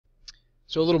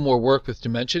So a little more work with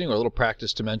dimensioning, or a little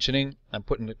practice dimensioning. I'm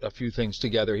putting a few things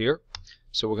together here.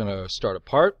 So we're going to start a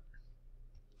part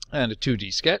and a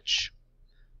 2D sketch.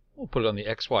 We'll put it on the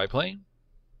XY plane.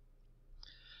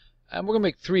 And we're going to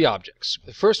make 3 objects.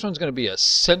 The first one's going to be a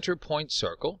center point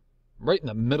circle, right in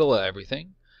the middle of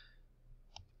everything.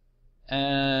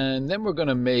 And then we're going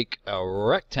to make a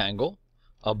rectangle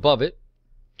above it.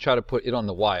 Try to put it on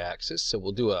the y-axis. So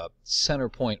we'll do a center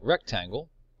point rectangle,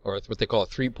 or what they call a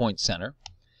 3-point center.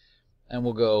 And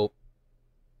we'll go,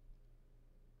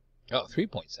 oh,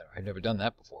 3-point center. I've never done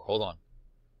that before. Hold on.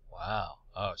 Wow.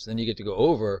 Oh, so then you get to go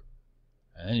over,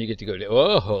 and then you get to go,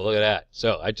 oh, look at that.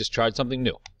 So I just tried something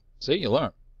new. See, you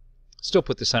learn. Still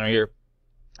put the center here.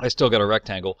 I still got a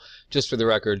rectangle. Just for the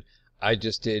record, I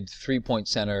just did 3-point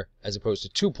center as opposed to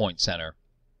 2-point center.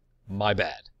 My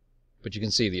bad. But you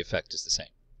can see the effect is the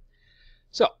same.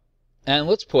 So, and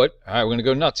let's put, all right, we're going to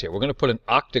go nuts here. We're going to put an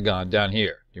octagon down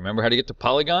here. Do you remember how to get to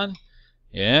polygon?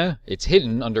 Yeah, it's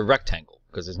hidden under rectangle,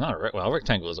 because it's not a, well,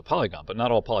 rectangle is a polygon, but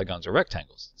not all polygons are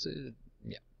rectangles.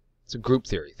 It's a group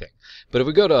theory thing. But if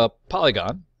we go to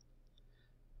polygon,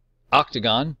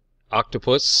 octagon,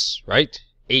 octopus, right?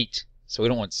 8. So we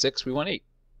don't want 6, we want 8.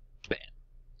 Bam.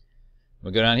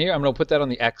 We'll go down here. I'm going to put that on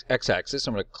the x-axis.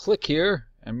 I'm going to click here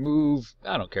and move,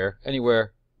 I don't care,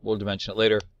 anywhere. We'll dimension it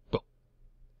later. Boom.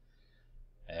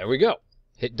 There we go.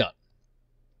 Hit done.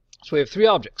 So we have 3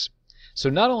 objects. So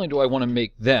not only do I want to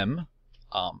make them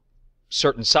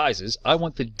certain sizes, I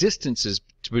want the distances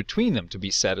between them to be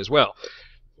set as well.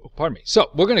 Oh, pardon me. So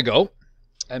we're going to go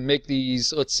and make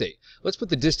these, let's see. Let's put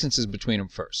the distances between them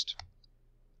first.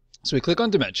 So we click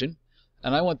on dimension,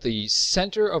 and I want the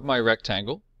center of my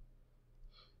rectangle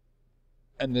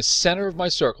and the center of my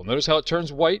circle. Notice how it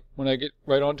turns white when I get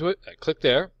right onto it? I click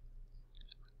there.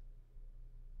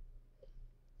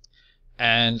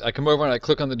 And I come over and I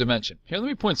click on the dimension. Here, let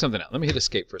me point something out. Let me hit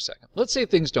escape for a second. Let's say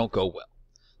things don't go well.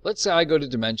 Let's say I go to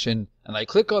dimension and I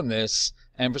click on this,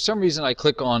 and for some reason I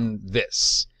click on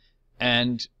this.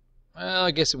 And, well, I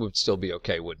guess it would still be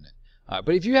okay, wouldn't it?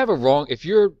 But if you have a wrong, if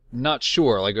you're not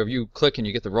sure, like if you click and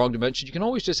you get the wrong dimension, you can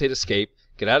always just hit escape,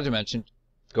 get out of dimension,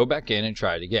 go back in and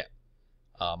try it again.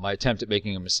 My attempt at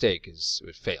making a mistake it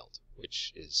failed,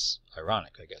 which is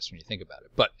ironic, I guess, when you think about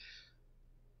it. But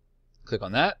click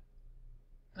on that.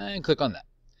 And click on that.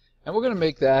 And we're going to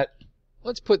make that,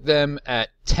 let's put them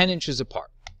at 10 inches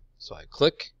apart. So I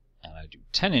click and I do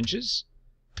 10 inches,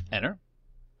 enter,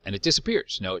 and it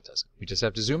disappears. No, it doesn't. We just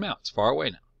have to zoom out. It's far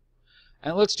away now.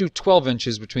 And let's do 12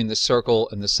 inches between the circle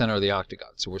and the center of the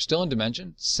octagon. So we're still in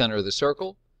dimension, center of the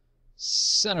circle,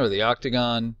 center of the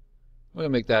octagon. We're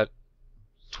going to make that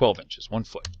 12 inches, 1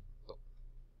 foot.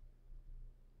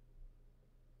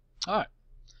 All right.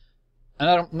 And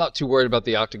I'm not too worried about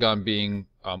the octagon being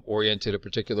oriented a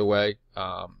particular way.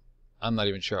 I'm not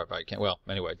even sure if I can. Well,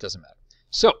 anyway, it doesn't matter.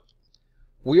 So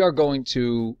we are going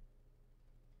to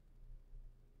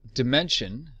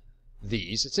dimension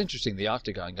these. It's interesting the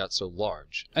octagon got so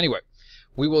large. Anyway,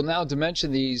 we will now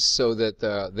dimension these so that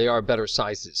they are better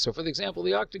sizes. So for the example,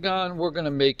 the octagon, we're going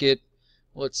to make it,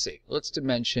 let's see, let's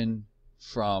dimension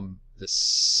from the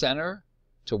center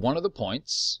to one of the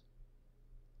points.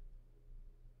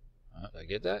 Did I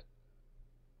get that?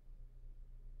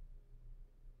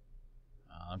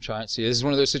 I'm trying to see. This is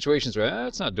one of those situations where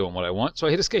it's not doing what I want, so I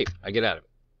hit escape. I get out of it.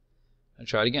 And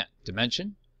try it again.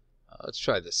 Dimension. Let's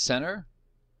try the center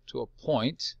to a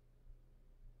point.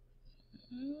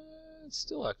 It's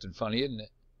still acting funny, isn't it?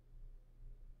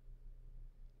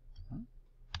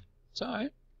 It's all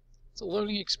right. It's a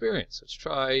learning experience. Let's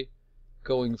try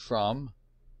going from.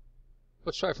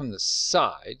 Let's try from the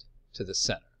side to the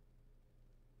center.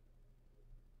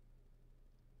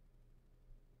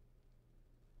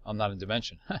 I'm not in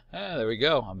dimension. There we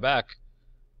go. I'm back.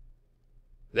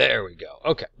 There we go.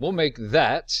 Okay, we'll make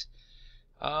that.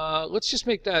 Let's just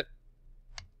make that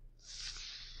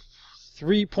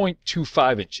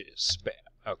 3.25 inches. Bam.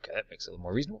 Okay, that makes it a little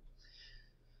more reasonable.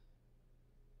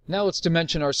 Now let's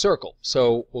dimension our circle.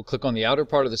 So we'll click on the outer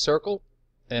part of the circle,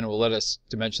 and it will let us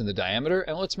dimension the diameter.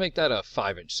 And let's make that a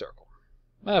 5-inch circle.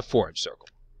 A 4-inch circle.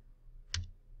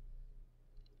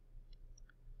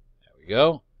 There we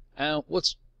go. And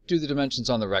let's do the dimensions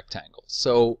on the rectangle.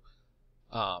 So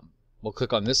we'll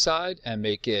click on this side and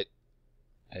make it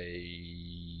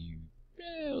a,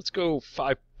 let's go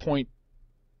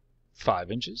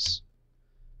 5.5 inches.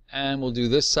 And we'll do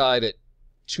this side at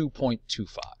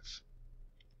 2.25.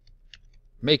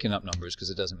 Making up numbers because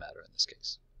it doesn't matter in this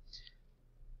case.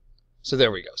 So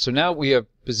there we go. So now we have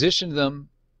positioned them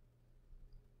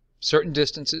certain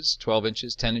distances, 12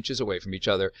 inches, 10 inches away from each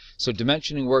other. So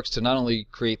dimensioning works to not only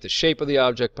create the shape of the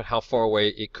object, but how far away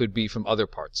it could be from other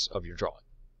parts of your drawing.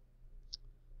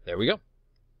 There we go.